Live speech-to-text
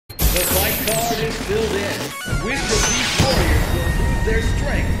The fight card is filled in. Which of these warriors will prove their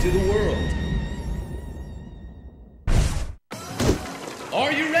strength to the world?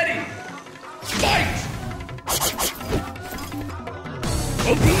 Are you ready? Fight!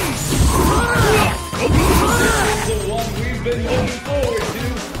 This is the one we've been looking forward to.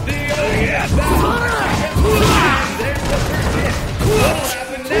 The ultimate battle. And there's the first hit. What'll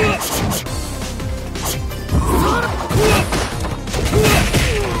happen next?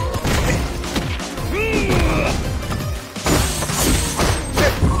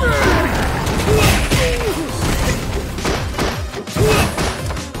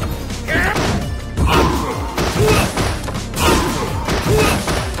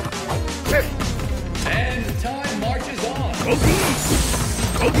 And time marches on.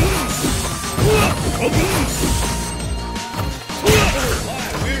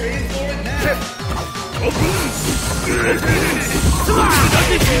 We're in for it now.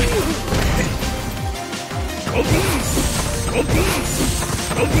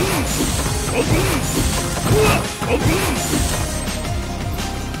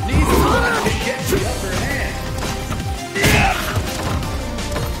 Neither one can get the upper hand.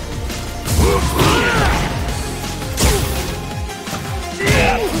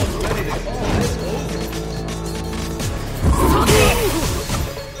 Almost ready to call this over.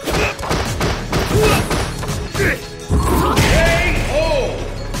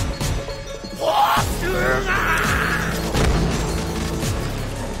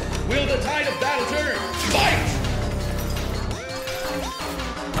 Will the tide of battle turn? Fight!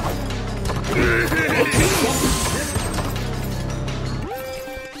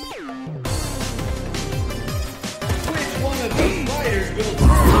 Which one of these fighters will turn?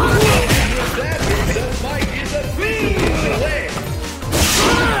 And with that, the fight is officially underway.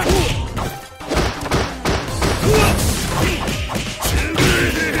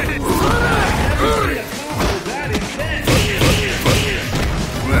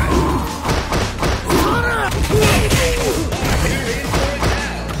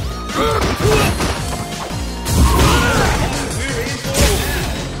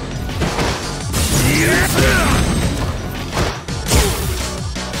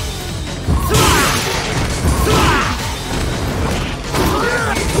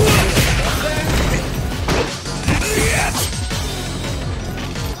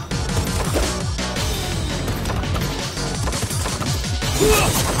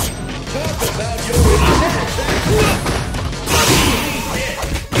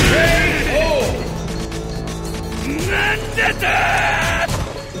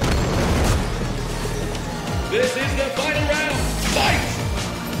 This is the final round. Fight!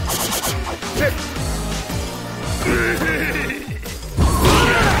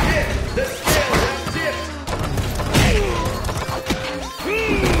 The scales have tipped.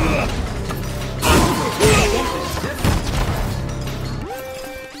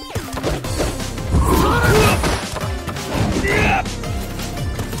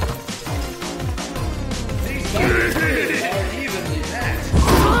 These fighters are evenly matched.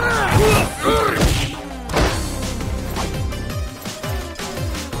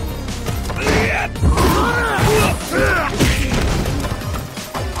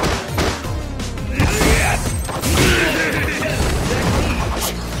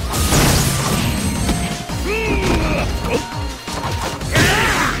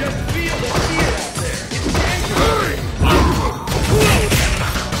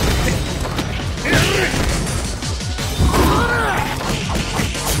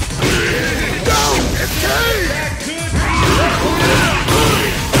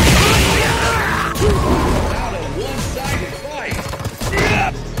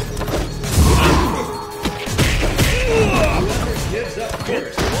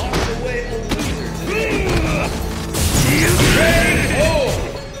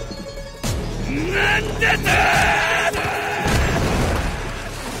 Vendetta!